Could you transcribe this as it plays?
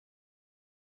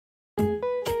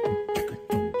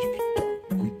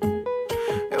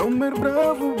comer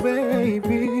bravo,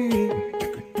 baby.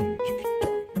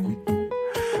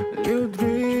 Lil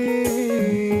Drizzy.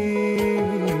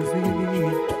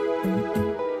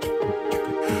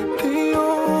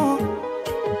 Tio.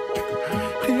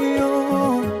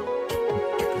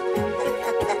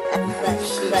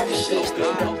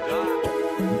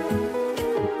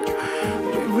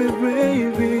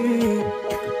 Baby.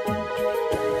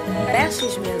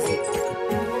 Versus Music.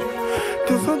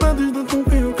 Tenho saudades do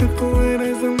tempinho que tu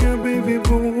eras a minha baby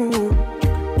boo.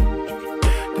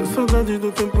 Tenho saudades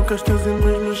do tempo que as tuas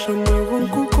irmãs me chamavam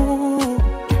cucu.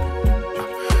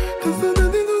 Tenho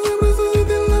saudades dos abraços e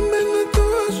de lamber na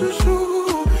tua chuchu.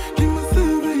 De-me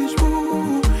sabes,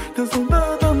 boo. Tenho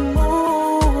saudade,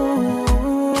 amor.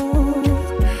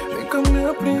 Vem cá,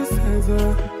 minha princesa.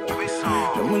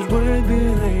 Temos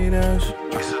boiadeiras.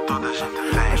 Isso toda a gente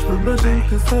tem. Mas toda a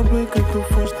gente sabe que tu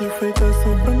foste feita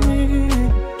só para mim.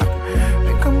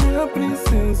 Vem cá, minha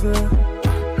princesa.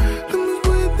 Temos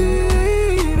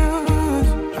boiadeiras.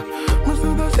 Mas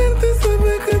toda a gente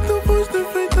sabe que tu foste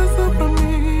feita só para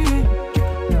mim.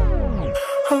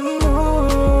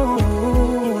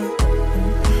 Amor.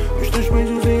 Os teus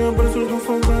beijos e abraços dão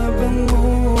saudade,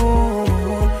 amor.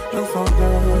 Dão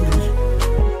saudades.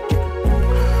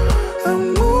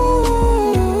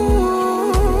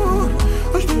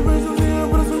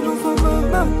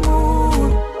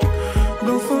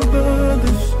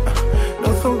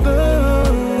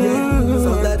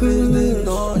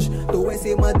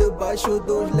 Debaixo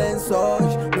dos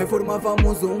lençóis, nós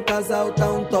formávamos um casal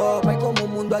tão top. Ai, como o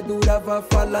mundo adorava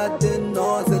falar de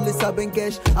nós. Eles sabem que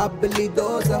és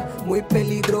habilidosa, muito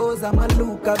peligrosa,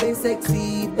 maluca, bem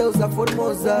sexy, deusa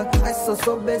formosa. Ai, só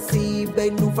soubesse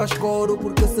bem, não faz coro,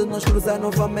 porque se nos cruzar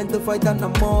novamente vai dar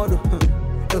namoro.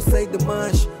 Eu sei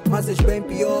demais, mas és bem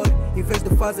pior. Em vez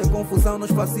de fazer confusão,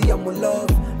 nós fazíamos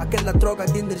love. Aquela troca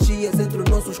de energias entre os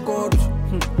nossos corpos.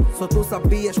 Só tu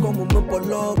sabias como me pôr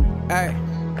logo. Ei,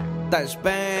 estás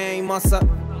bem, moça?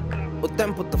 O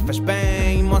tempo te faz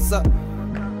bem, moça?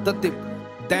 Tô tipo,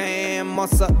 damn,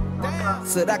 moça.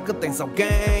 Será que tens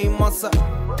alguém, moça?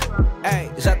 Ei,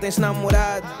 já tens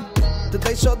namorado? Te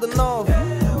deixou de novo?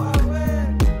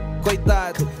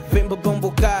 Coitado, vem beber um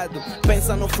bocado.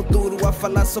 Pensa no futuro a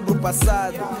falar sobre o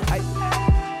passado. Ai.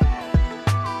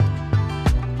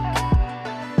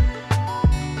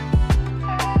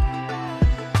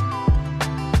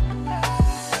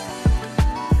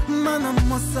 Mana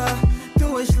moça,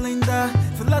 tu és linda.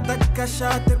 Fila da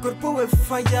caixa, teu corpo é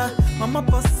falha. Mama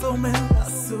passou meu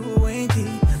laço em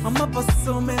ti. Mama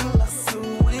passou meu laço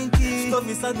em ti. Estou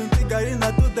viciado em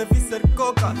cigarina, tu deve ser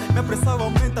coca. Minha pressão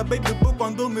aumenta, baby boo,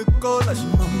 quando me colas.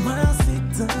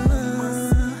 Mamacita,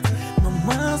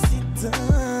 mamacita.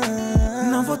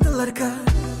 Não vou te largar,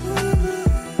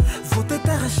 vou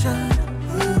tentar rachar.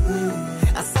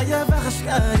 A saia vai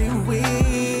rasgar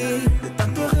e de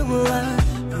tanto rebolar.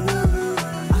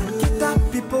 Aqui tá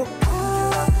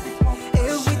pipocar,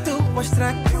 eu e tu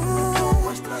mostrar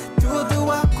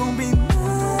tudo a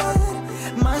combinar,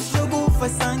 mas jogo vai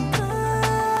sangrar.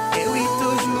 Eu e tu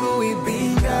juro e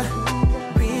binga,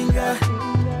 binga,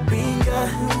 binga.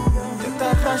 Tu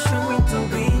tá racha muito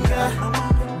binga,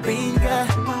 binga,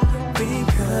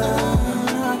 binga.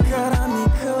 A cara me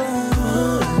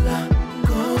cola,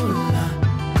 cola,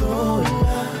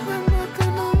 cola.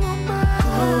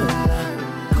 Cola,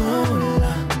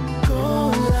 cola,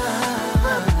 cola.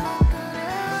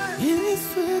 E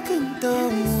isso é que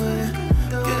então é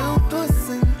que eu tô a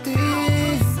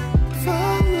sentir.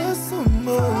 Fala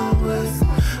sombras,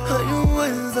 ai o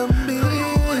zambi.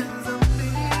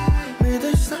 Me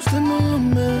deixaste no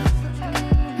lume,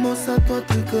 moça tua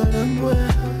te caramba.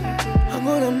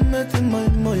 Agora mete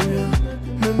mais moia,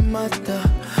 me mata,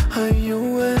 ai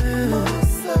eu é.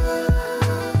 Moça,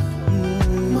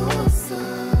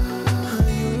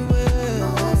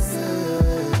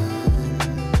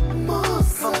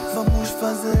 moça. Vamos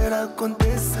fazer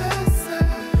acontecer.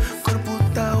 Corpo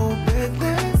tá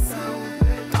obedece.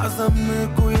 Casa-me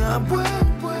com a bué.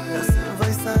 Você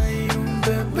vai sair um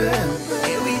bebê.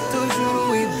 Eu e tu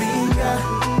juro e binga,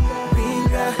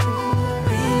 binga,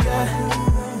 binga.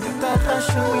 Tu tá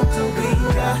racha muito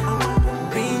binga,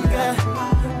 binga,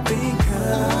 binga.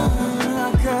 A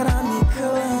cara me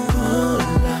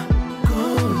cola,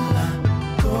 cola,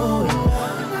 cola.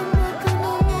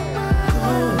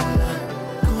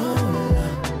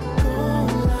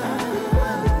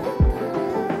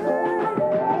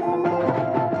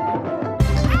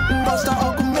 Gosta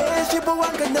ou comer, tipo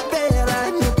anca na beira.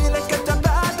 No pila que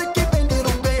chandada que vem de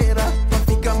rumbeira.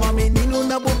 Fica uma menino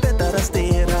na boteta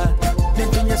rasteira.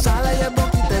 Dentro minha sala é bom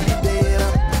que te libera.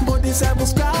 Body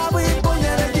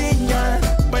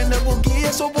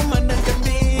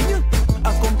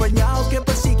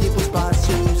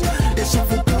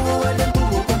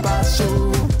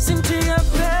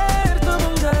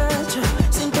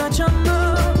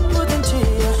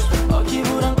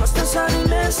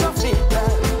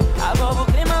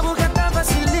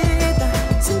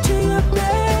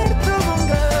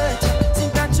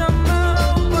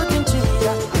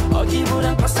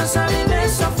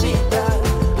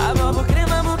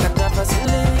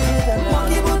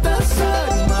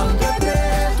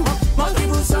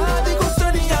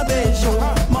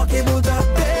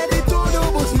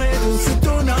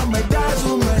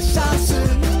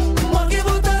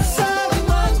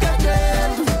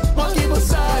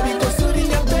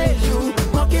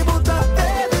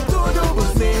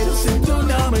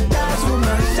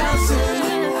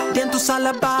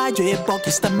que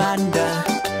está manda.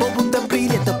 O mundo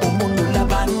brilha, tá o mundo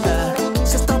lavanda.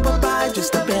 Se está papai, já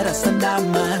está beira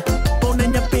sanama. Põe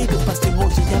na peito, passem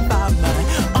hoje e a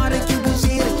fama. Hora que eu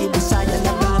gira, que eu saia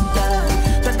levanta.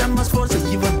 Tá dando mais forças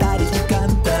e vontade de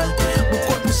canta. O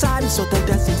corpo sai, só tá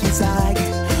dança e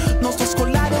zague. Nosso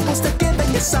escolar, eu gosto que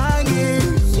tem sangue.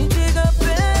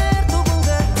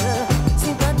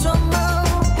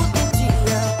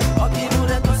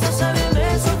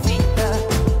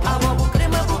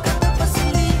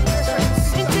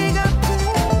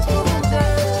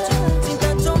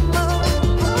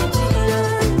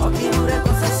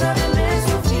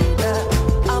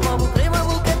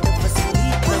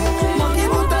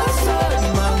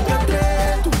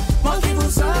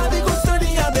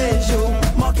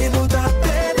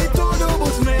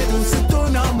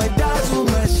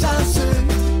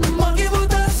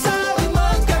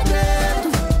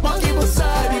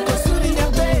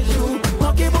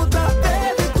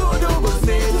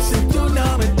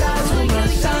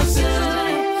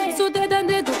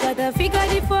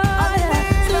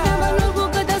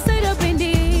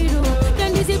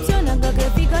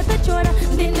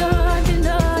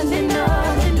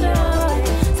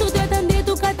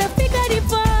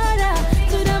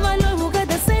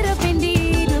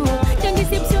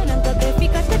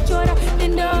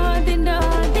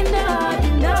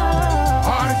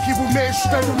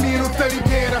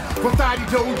 Vontade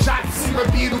de um jato de cima,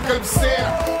 viro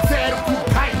cabeceira. Zero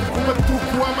que cai, uma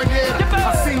truco a maneira.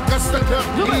 Assim que esta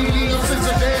capilha não se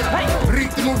exagera.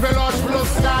 Ritmo veloz,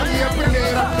 velocidade e a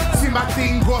peneira. Se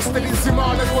matem, gosta de cima,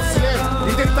 olha com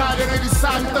acelera. E detalhe, ele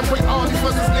sabe, também onde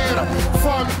faz asneira.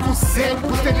 Fome com sede,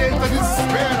 por ter dentro de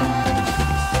desespero.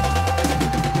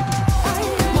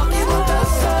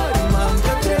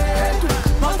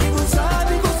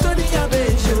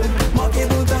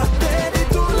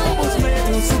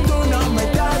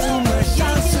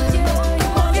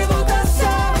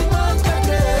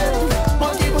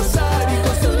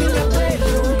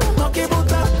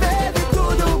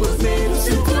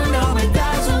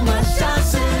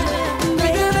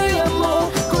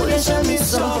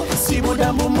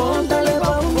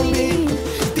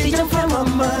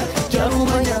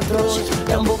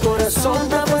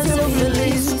 Sonda fazer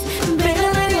feliz,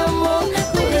 briga de amor,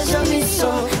 deixa-me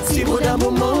só. Se mudar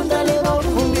o mundo, leva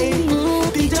comigo.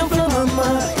 Pediam pra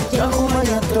mamãe, te arruma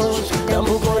atrás. Dá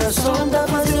meu coração, dá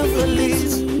fazer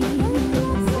feliz.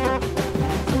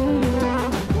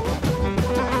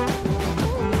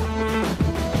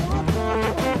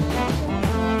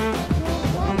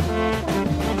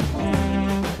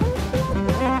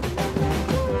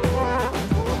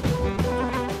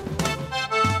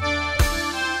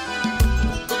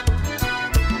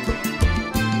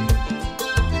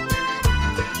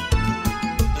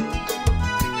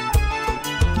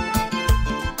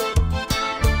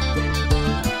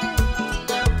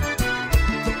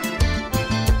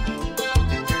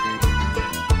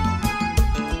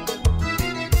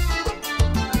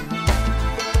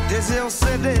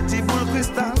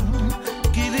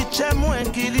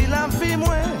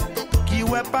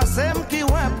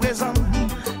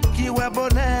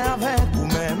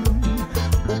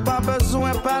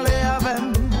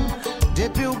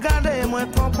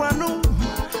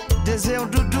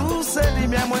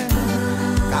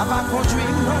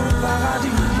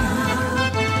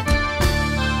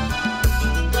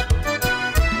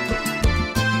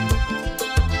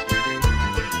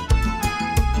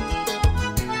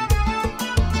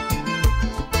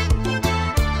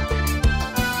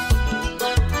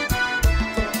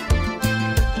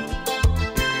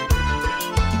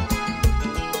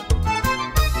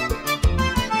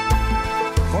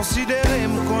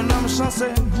 Considérez-moi qu'on homme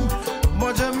chanceux.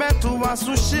 Bon Dieu met tout à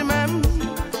souci même.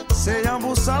 C'est un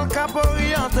boussole cap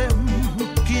orienté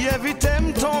qui évite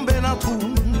me tomber dans le trou.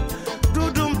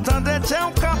 Doudou m'tendait tiens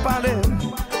au cap parler.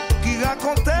 Qui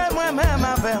racontait moi-même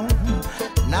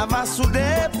avec. N'a pas soudé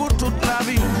pour toute la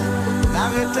vie.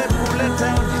 N'arrêtez pour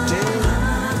l'éternité.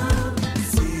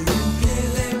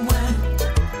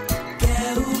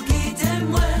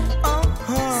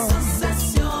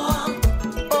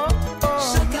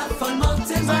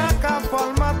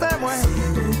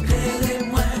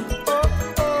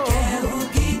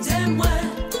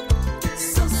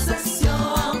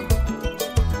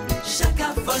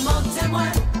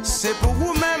 C'est pour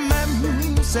vous-même,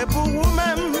 c'est pour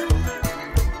vous-même.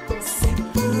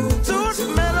 Toute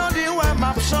mélodie, ouais,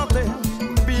 m'a chanté,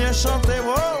 bien chanté,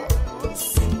 wow.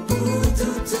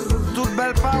 Toute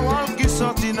belle parole qui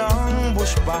sortit dans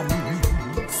bouche pas.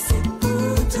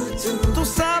 Tout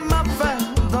ça m'a fait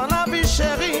dans la vie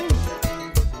chérie.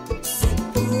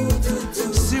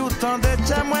 Si autant de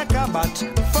témoins qu'à battre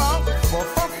fort.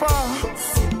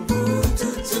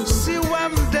 Si ou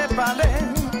me déballer,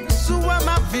 si ou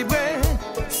m'a vibrer.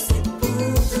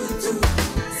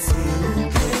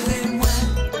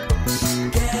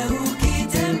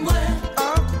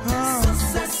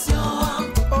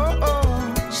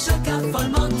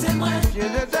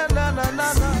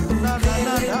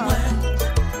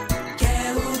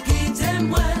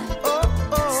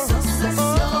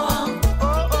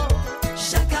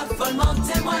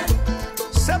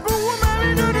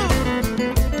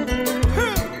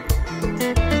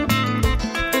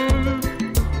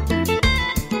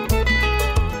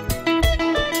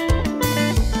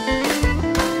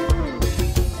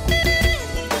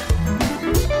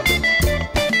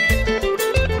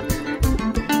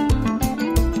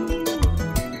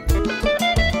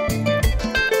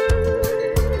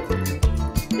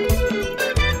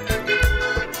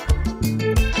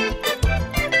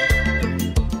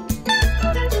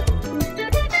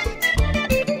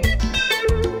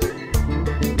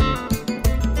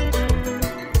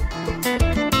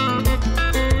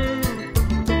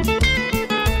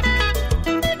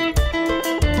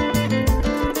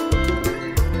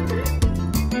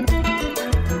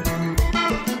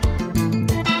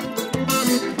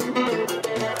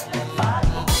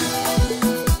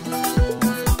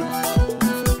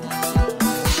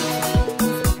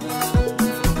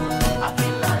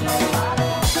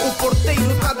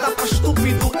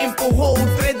 Empurrou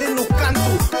o trade no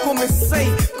canto. Comecei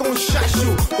com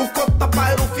chacho, o cota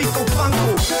parou, fica o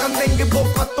banco. Candengue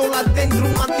boca, tô lá dentro,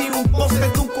 matei um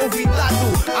poster do convidado.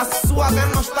 A suaga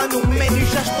não está no meio,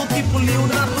 já estou tipo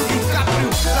Leonardo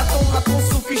DiCaprio. Já tão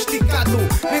sofisticado,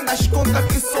 nem das contas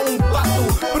que sou um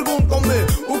pato. Perguntam-me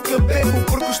o que bebo,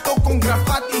 porque estou com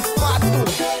gravata e fato.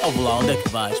 Ouve lá, onde é que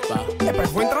vais, pá? É pá,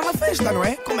 vou entrar na festa, não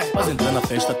é? Como é? Vais entrar na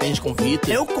festa, tens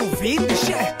convite? Eu convite,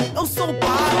 che? Eu sou o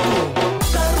pato.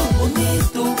 Carro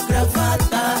bonito,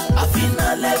 gravata,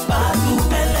 afinal é pato.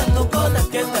 Ela é toda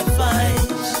que te faz,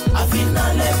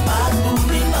 afinal é pato.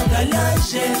 Minha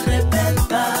galhagem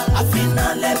rebenta,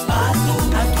 afinal é pato.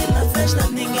 Aqui na festa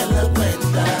ninguém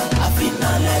aguenta,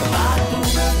 afinal é pato.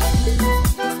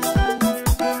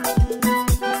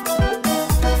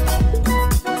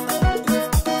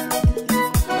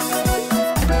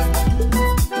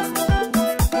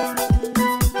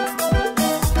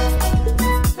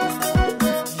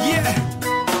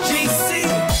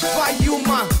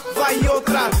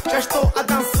 Já estou a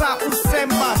dançar o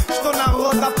samba, estou na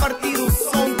roda a partir o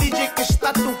som. DJ que está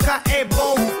a tocar é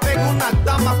bom. Pego na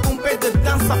dama com pé de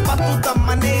dança, pra toda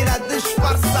maneira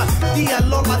disfarça. Tia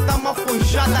Lola, dama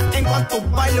forjada, enquanto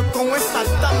bailo com essa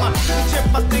dama. DJ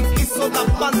Patrick, sou da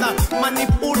banda,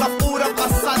 manipula pura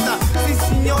passada. Sim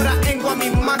senhora, engua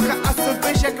me maca, a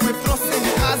cerveja que me trouxe em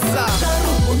casa.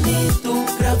 Carro bonito,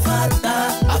 gravata,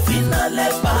 afinal é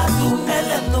pato.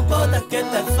 Ela é toda que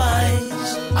te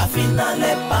faz, afinal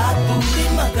é pato.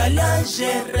 Prima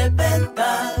galhagem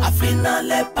rebenta,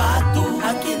 afinal é pato.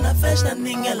 Aqui na festa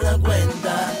ninguém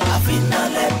aguenta,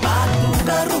 afinal é pato.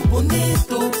 Carro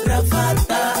bonito,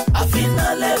 gravata,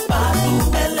 afinal é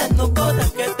pato. Ela é toda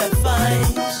que te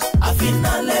faz,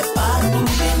 afinal é pato.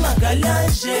 Prima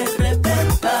galhagem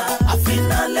rebenta,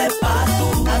 afinal é pato.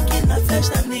 Aqui na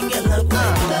festa ninguém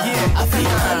aguenta,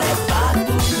 afinal é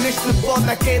pato. Neste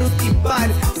boda quero tibar,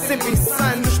 sem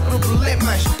pensar nos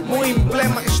problemas. Meu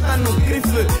emblema está no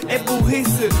grife, é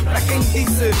burrice pra quem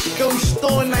disse que eu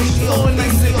estou na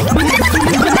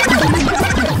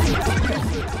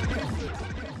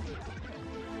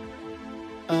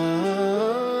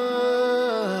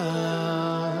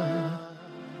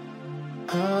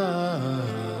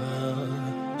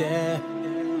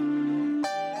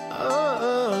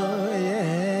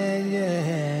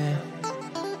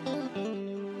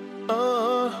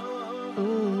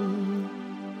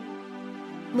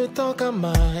Me toca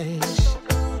mais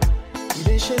e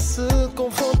deixa esse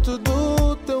conforto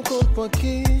do teu corpo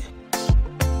aqui.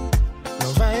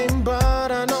 Não vai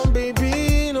embora, não,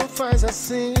 baby, não faz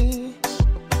assim.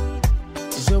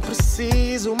 Mas eu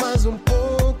preciso mais um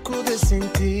pouco de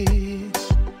sentir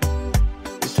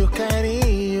o teu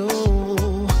carinho.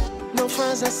 Não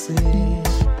faz assim.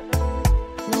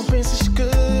 Não penses que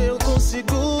eu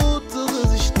consigo te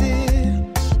resistir.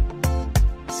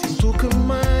 Sinto que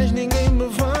mais ninguém me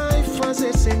vai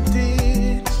fazer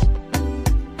sentir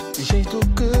do jeito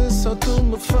que só tu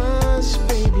me fazes,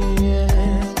 baby,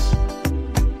 yeah.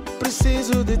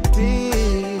 Preciso de ti,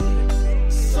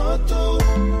 só tu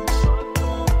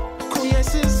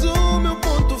conheces o meu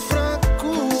ponto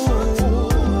fraco.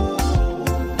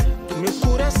 Do meu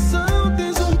coração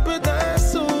tens um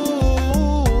pedaço.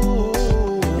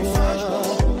 Me faz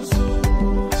bonzo,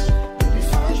 me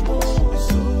faz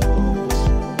bonzo.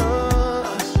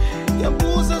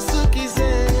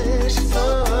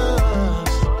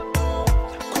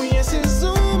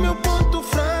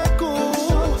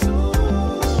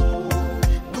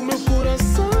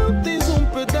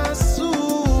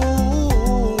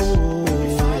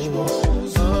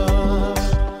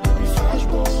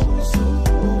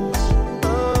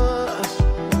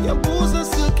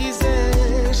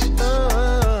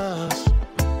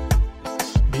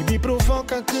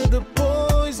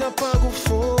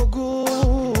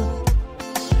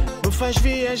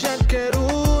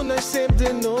 quero nascer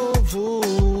de novo.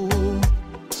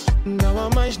 Não há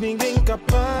mais ninguém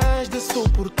capaz de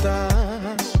suportar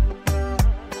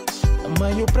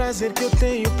tamanho prazer que eu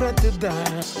tenho pra te dar.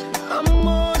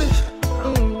 Amor,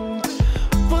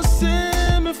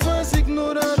 você me faz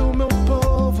ignorar o meu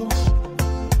povo.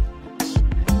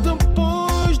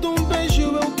 Depois de um beijo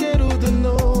eu quero de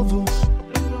novo.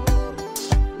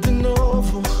 De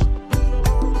novo.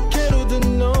 Quero de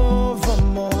novo,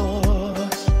 amor.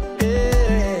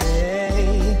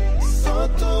 Só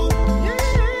tu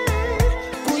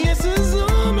conheces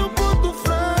o meu ponto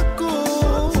fraco.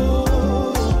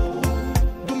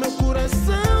 Do meu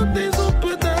coração tens um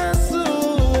pedaço.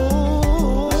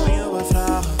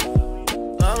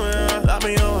 Laat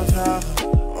me jou wat vragen.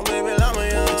 Oh baby, laat me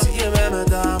jou. Ik zie je met mijn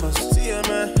dames. Zie je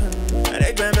me. En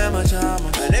ik ben met mijn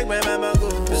charmers. En ik ben met mijn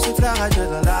goons. Dus ik vraag uit je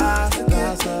de laatste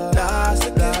kasten.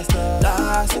 Laatste kasten.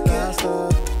 Laatste kasten.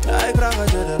 Ja, ik vraag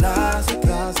uit je de laatste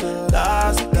kasten.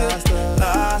 Laatste kasten.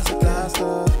 Laatste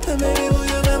kasten. En baby, wil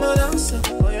je met me dansen?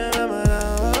 Wil je met me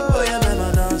dansen? Wil je met me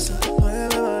dansen? Wil je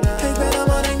met me dansen? Ik ben de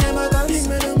man, ik neem me dansen. Ik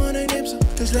ben de man, ik neem ze.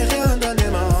 Dus leg je hand aan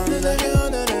in mijn hand. Dus leg je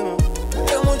hand aan in mijn hand.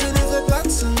 Ik moet je niet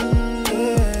verplaatsen.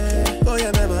 Wil je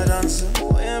met me dansen?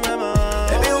 Wil je met me?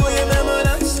 Baby, wil je met me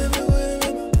dansen?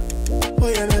 Wil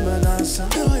je met me dansen?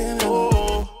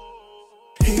 Oh,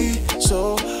 hier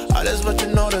zo. Alles wat je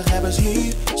nodig hebt is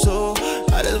hier zo.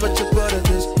 Alles wat je wilt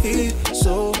is hier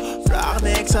zo. Vraag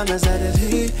niks anders, het is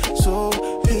hier zo.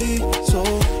 Hier zo,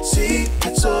 zie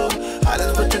het zo.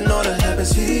 Alles wat je nodig hebt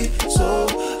is hier zo.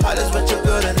 Alles wat je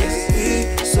wilt is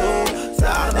hier zo.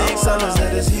 Vraag niks anders,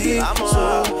 het is hier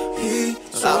zo. Hier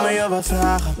zo. Laat me je wat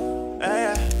vragen.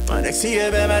 Want ik zie je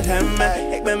weer met hem.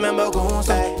 Ik ben met mijn goons,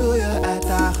 doe je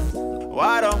uitdagen.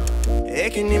 Waarom?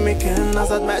 Ik je niet meer ken als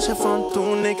dat meisje van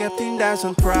toen. Ik heb 10.000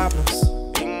 problems.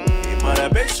 Maar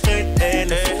dat bitch geen één.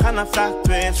 Dus ik ga naar vraag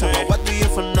 2. Zeg maar, wat doe je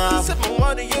vanavond? Zeg maar,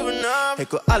 wat doe je vanavond? Ik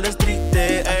wil alles 3D.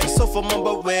 Ik zo voor me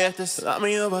beweegt. Dus laat me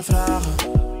je wat vragen.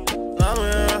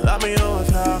 Laat me je wat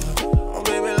vragen. Oh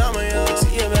baby, laat me je. Ik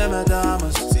zie je met mijn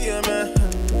dames. Zie je me.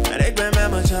 En ik ben met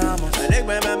mijn charmers. En ik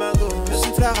ben met mijn goons. Dus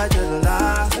ik vraag uit je de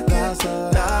laatste kasten.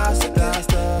 Laatste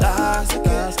kasten. Laatste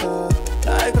kasten.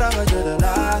 Ja, ik vraag uit je de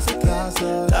laatste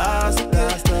kasten. Laatste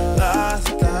kasten.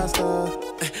 Laatste kasten.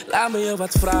 Laat me je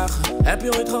wat vragen. Heb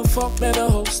je ooit gefokt met de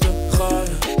hoogste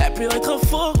gooien? Heb je ooit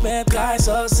gefokt met guys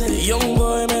als een young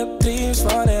boy met dreams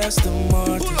van Aston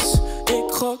Martins? Ik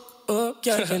gok op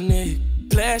jij en ik.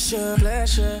 Pleasure,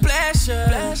 pleasure, pleasure,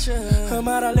 pleasure.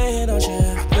 Maar alleen als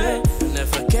je weet.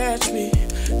 Never catch me,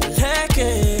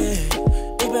 lekker.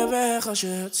 Ik ben weg als je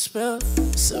het speelt.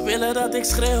 Ze willen dat ik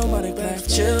schreeuw, maar ik blijf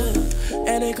chill.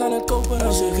 En ik kan het kopen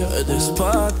als ik het. Dus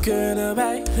wat kunnen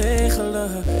wij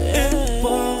regelen? Ik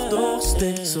wacht nog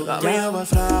steeds op jou. Laat me je wat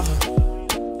vragen.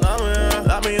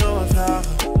 Laat me je wat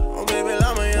vragen. Oh baby,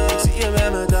 laat me je. Ik zie je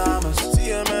met mijn dames. Zie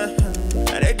je me.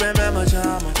 En ik ben met mijn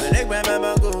charmers. En ik ben met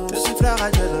mijn goons. Dus ik vraag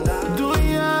uit je de laatste. Doe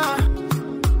ja,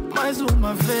 mais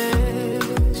uma vez.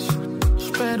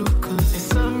 Espero que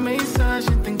essa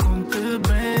mensagem te encontre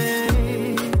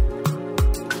bem.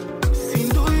 Sim,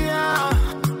 doe ja,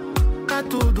 tá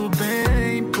tudo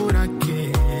bem por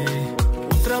aqui.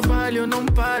 O trabalho não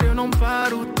para, eu não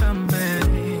paro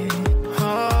também.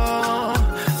 Oh,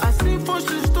 assim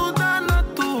foste estudar na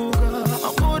Tuga.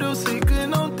 Amor, eu sei que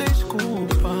não tens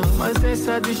culpa, mas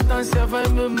essa distância vai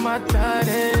me matar.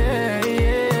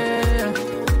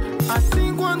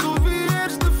 Assim quando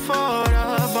vieres de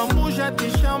fora, vamos já te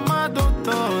chamar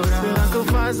doutora. Será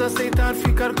que vais aceitar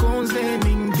ficar com Zé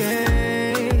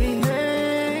Ninguém?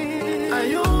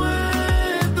 Ai,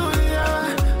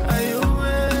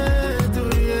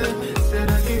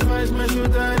 será que vais me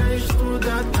ajudar a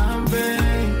estudar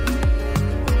também?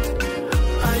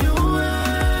 Ai,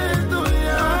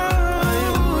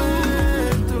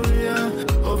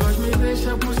 ou vais me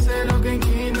deixar por ser alguém que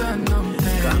ainda não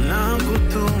tem? Canango,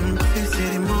 tu sem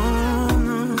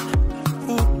cerimônia.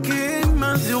 O que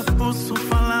mais eu posso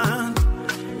falar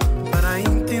para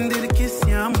entender que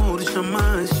esse amor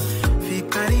jamais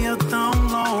ficaria tão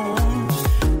longe?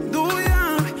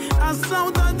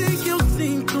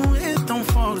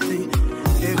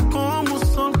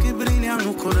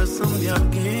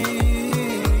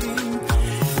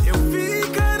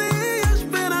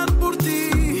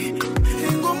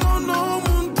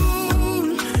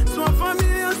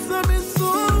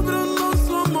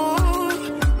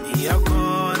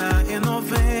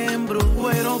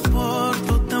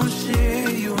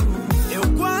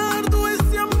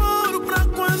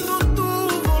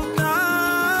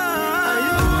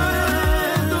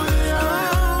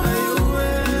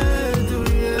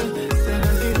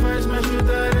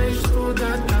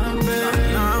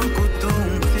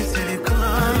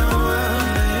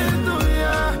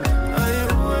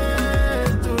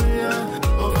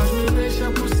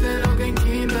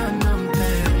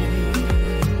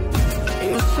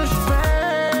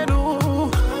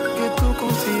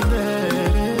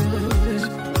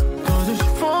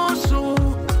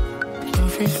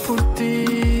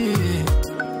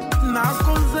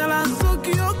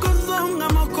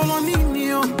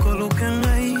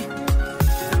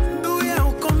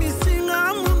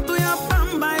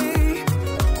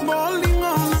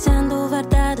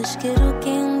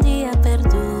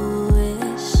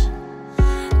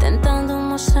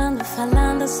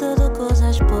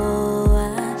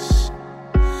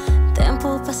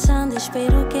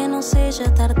 Espero que não seja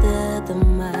tarde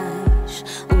demais.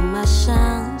 Uma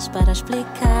chance para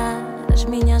explicar as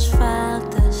minhas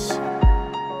faltas.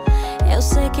 Eu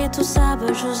sei que tu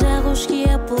sabes os erros que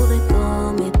eu pude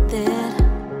cometer.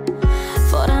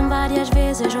 Foram várias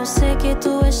vezes, eu sei que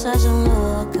tu estás a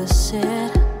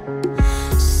enlouquecer.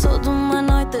 Só de uma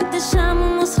noite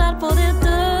deixa-me mostrar, poder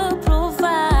te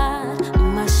provar.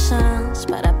 Uma chance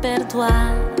para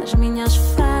perdoar as minhas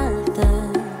faltas.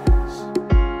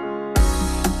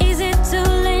 Is it too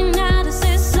late now to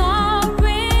say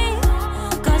sorry?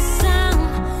 'Cause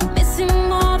I'm missing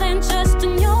more than just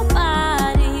in your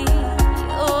body.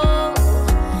 Oh,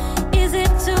 is it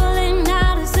too late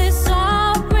now to say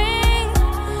sorry?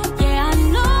 Yeah, I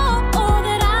know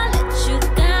that I let you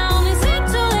down. Is it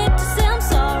too late to say I'm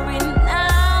sorry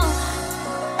now?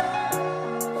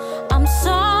 I'm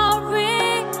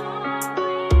sorry.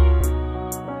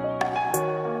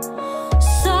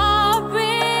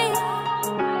 Sorry.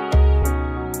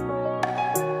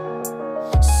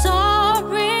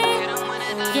 Sorry.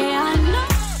 Yeah, I know.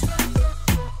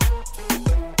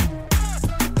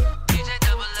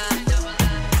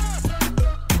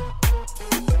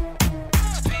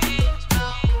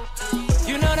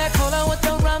 You know that cola with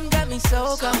the rum got me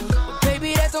so gone. But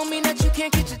baby, that don't mean that you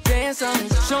can't get your dance on.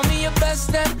 Show me your best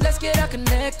step, let's get our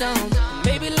connect on.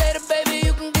 Maybe later, baby,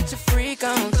 you can get your freak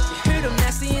on. You hear them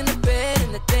nasty in the bed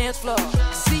and the dance floor.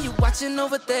 I see you watching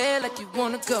over there like you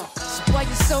wanna go. So why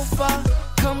you so far?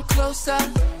 Come closer.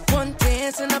 One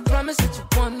dance and I promise that you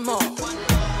want more.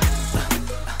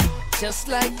 Just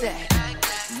like that.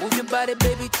 Move your body,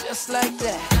 baby, just like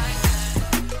that.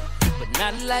 But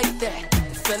not like that.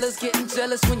 The fellas getting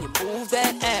jealous when you move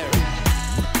that area.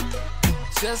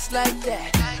 Just like that.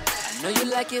 I know you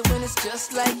like it when it's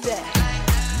just like that.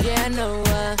 Yeah, I know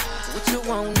what you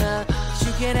wanna. But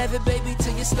you can't have it, baby,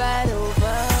 till you slide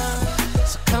over.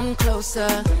 So come closer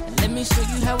and let me show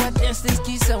you how I dance this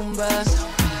Kizomba.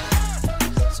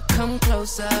 So come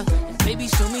closer and baby,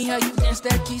 show me how you dance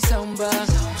that Kizomba.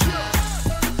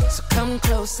 So come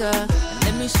closer and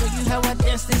let me show you how I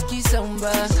dance this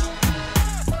Kizomba.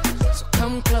 So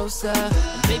come closer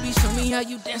and baby, show me how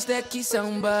you dance that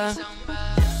Kizomba.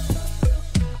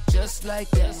 Just like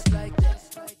that.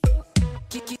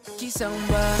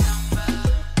 Kizomba.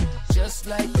 Just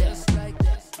like that.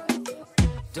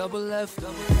 Double F.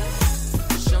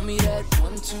 Show me that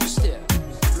 1-2 step.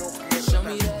 Show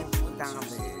me that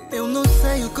 1-2. Eu não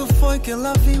sei o que foi que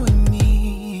ela viu em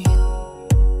mim.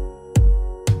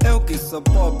 Eu que sou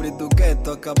pobre do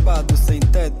gueto, acabado, sem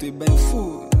teto e bem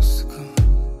fusco.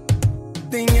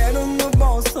 Dinheiro no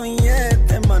bolso e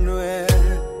até Manuel.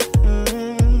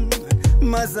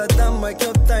 Mas a dama que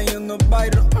eu tenho no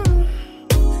bairro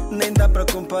nem dá pra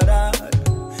comparar.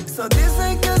 Só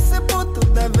dizem que esse puto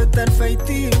deve ter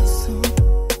feitiço,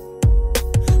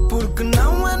 porque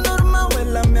não é normal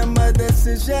ela me ama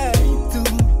desse jeito.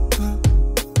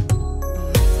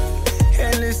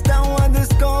 Eles estão a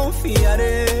desconfiar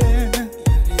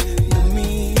de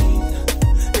mim.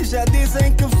 Já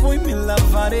dizem que fui me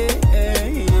lavar,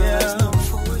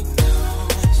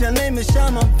 já nem me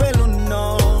chamam pelo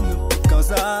nome por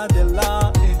causa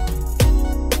dela.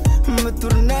 Me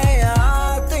tornei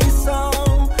a atenção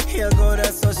e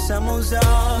agora só chamam já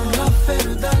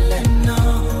Rafero da Lena,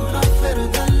 Rafero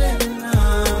da Lena,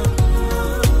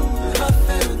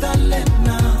 Rafero da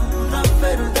Lena,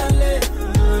 Rafero da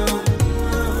Lena,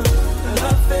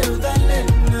 Rafero da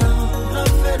Lena,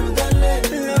 Rafero da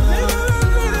Lena,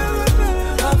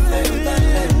 Rafero da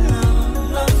Lena,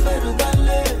 Rafero da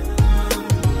Lena.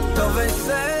 Talvez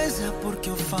seja porque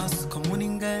eu faço como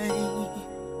ninguém,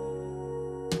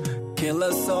 que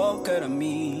ela só quer a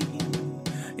mim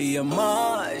e a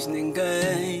mais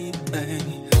ninguém.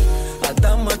 A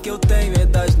dama que eu tenho é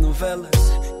das novelas.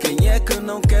 Quem é que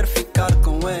não quer ficar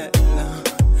com ela?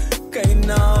 Quem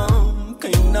não,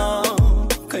 quem não,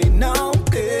 quem não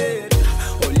quer?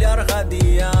 Olhar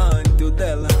radiante o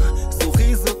dela,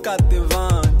 sorriso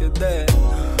cativante dela,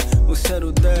 o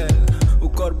cheiro dela, o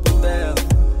corpo dela.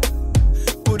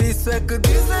 Por isso é que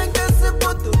dizem que esse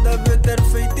puto deve ter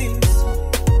feitiço,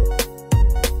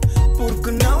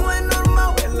 porque não é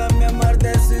normal ela me amar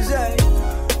desse jeito.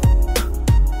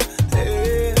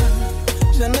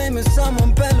 Já nem me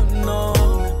chamam pelo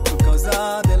nome por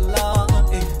causa dela.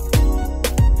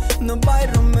 No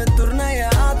bairro me tornei a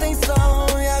atenção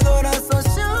e agora só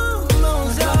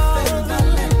chamam já Rafero da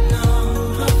Lena,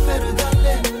 Rafero da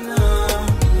Lena,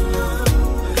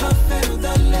 Rafero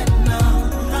da Lena,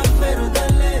 Rafero da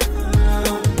Lena,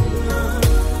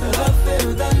 Rafero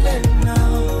da Lena,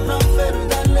 Rafero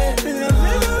da Lena,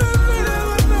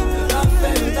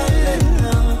 Rafero da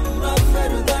Lena,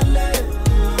 Rafero da Lena.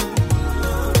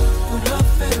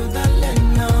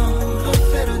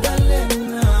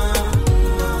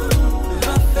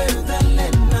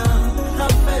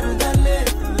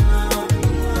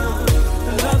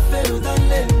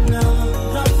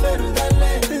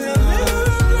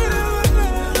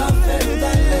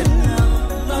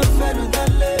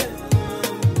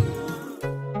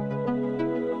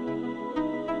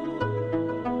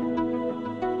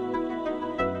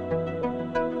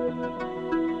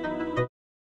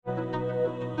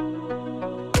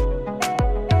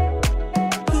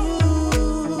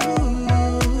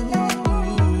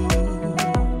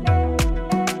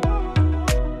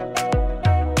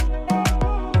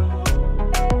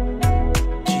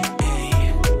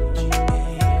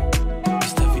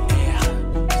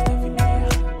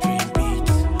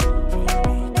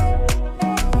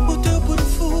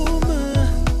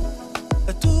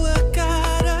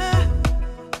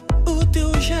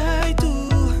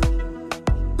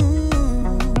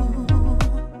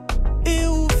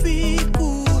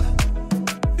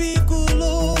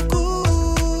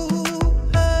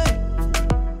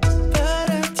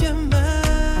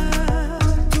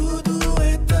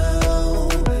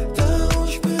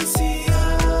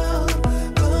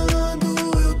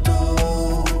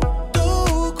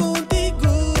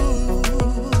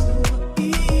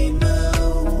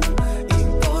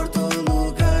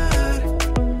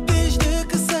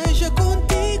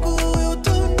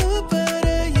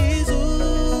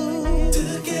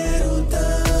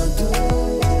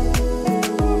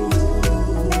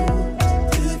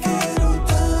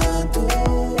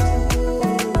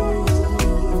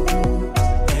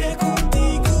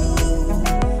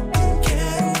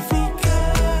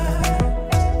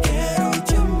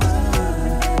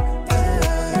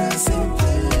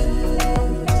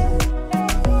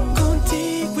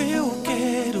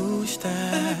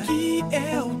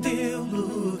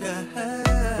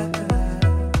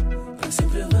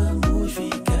 sempre vai.